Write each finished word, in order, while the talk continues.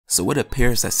So it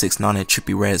appears that 6IX9 and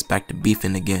Trippie Redd is back to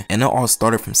beefing again, and it all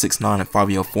started from 6IX9 and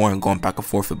 504 and going back and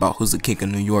forth about who's the king of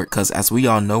New York, cause as we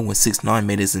all know, when 6IX9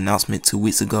 made his announcement 2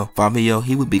 weeks ago, 5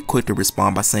 he would be quick to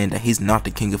respond by saying that he's not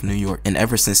the king of New York, and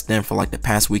ever since then for like the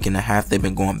past week and a half they've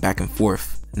been going back and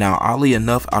forth. Now, oddly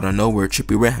enough, out of nowhere,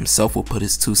 Trippie Redd himself will put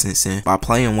his 2 cents in by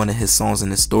playing one of his songs in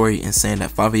the story and saying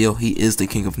that 5 he is the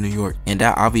king of New York, and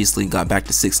that obviously got back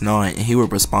to 6IX9, and he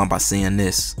would respond by saying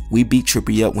this: "We beat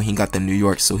Trippie up when he got to New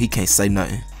York, so he can't say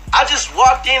nothing. I just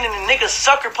walked in and the nigga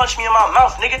sucker punched me in my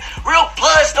mouth, nigga. Real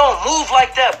bloods don't move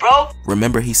like that, bro."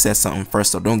 Remember, he said something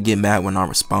first, so don't get mad when I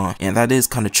respond. And that is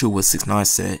kinda true what 6IX9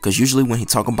 said, cause usually when he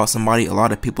talking about somebody, a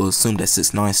lot of people assume that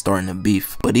 6IX9 starting a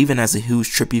beef. But even as a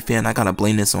huge Trippie fan, I gotta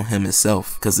blame this on him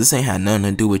himself, cause this ain't had nothing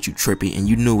to do with you, Trippie, and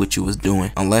you knew what you was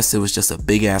doing, unless it was just a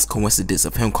big ass coincidence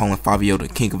of him calling 5 the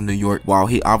king of New York, while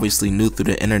he obviously knew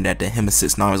through the internet that him and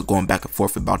 6IX9 was going back and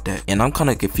forth about that. And I'm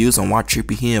kinda confused on why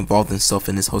Trippie he involved himself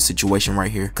in this whole situation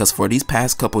right here, cause for these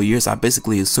past couple years I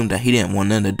basically assumed that he didn't want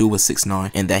nothing to do with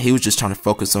 6IX9 and that he was just trying to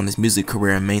focus on his music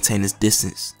career and maintain his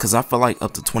distance, cause I feel like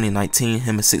up to 2019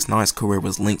 him and 6IX9's career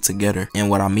was linked together. And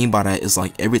what I mean by that is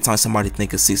like every time somebody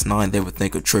think of 6IX9 they would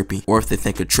think of Trippie, or if they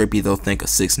think of Trippie they'll think of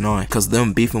 6IX9, cause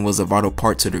them beefing was a vital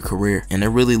part to their career, and it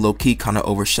really low-key kinda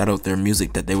overshadowed their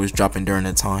music that they was dropping during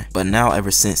the time. But now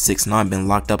ever since 6IX9 been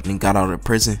locked up and got out of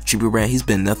prison, Trippie Redd he's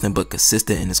been nothing but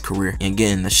consistent in his career and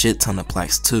getting a shit ton of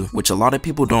plaques too, which a lot of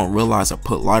people don't realize or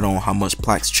put light on how much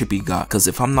plaques Trippie got, cause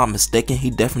if I'm not mistaken he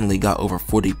definitely got over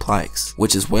 40 plaques,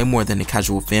 which is way more than a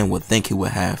casual fan would think he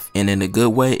would have. And in a good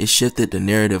way, it shifted the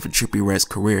narrative of Trippie Redd's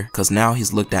career, cause now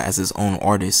he's looked at as his own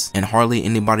artist, and hardly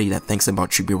anybody that thinks about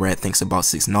Trippie Redd thinks about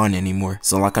 6IX9 anymore.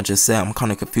 So like I just said, I'm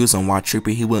kinda confused on why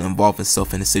Trippie he would involve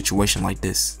himself in a situation like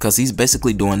this, cause he's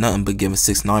basically doing nothing but giving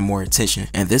 6IX9 more attention,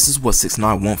 and this is what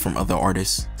 6IX9 want from other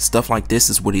artists. Stuff like this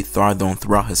is what he thrived on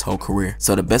throughout his whole career.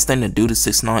 So the best thing to do to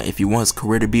 6IX9 if you want his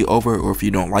career to be over, or if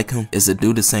you don't like him, is to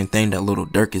do the same thing that Lil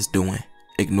Durk is doing: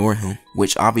 ignore him,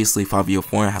 which obviously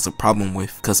 504 has a problem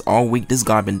with, cause all week this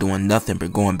guy been doing nothing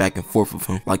but going back and forth with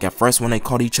him. Like at first when they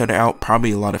called each other out,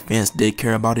 probably a lot of fans did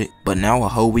care about it, but now a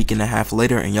whole week and a half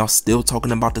later and y'all still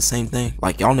talking about the same thing?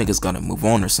 Like y'all niggas gotta move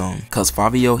on or something, cause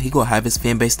 5 he gonna have his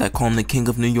fan base that call him the king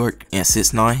of New York, and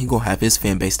 6IX9 he gonna have his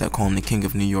fan base that call him the king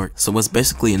of New York. So it's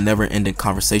basically a never ending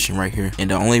conversation right here, and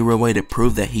the only real way to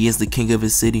prove that he is the king of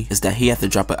his city is that he have to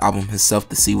drop an album himself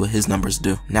to see what his numbers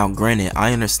do. Now granted,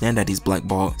 I understand that he's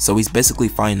blackballed, so he's basically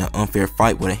fighting an unfair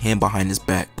fight with a hand behind his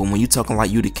back, but when you talking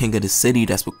like you the king of the city,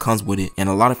 that's what comes with it. And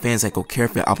a lot of fans ain't gonna care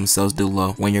if your album sales do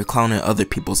low when you're clowning other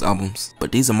people's albums.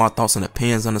 But these are my thoughts and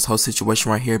opinions on this whole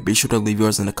situation right here. Be sure to leave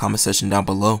yours in the comment section down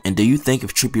below. And do you think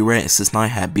if Trippie Redd and 6IX9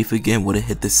 had beef again, would it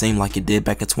hit the same like it did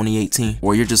back in 2018?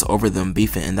 Or you're just over them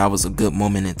beefing and that was a good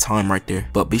moment in time right there?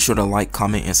 But be sure to like,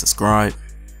 comment, and subscribe.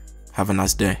 Have a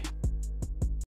nice day.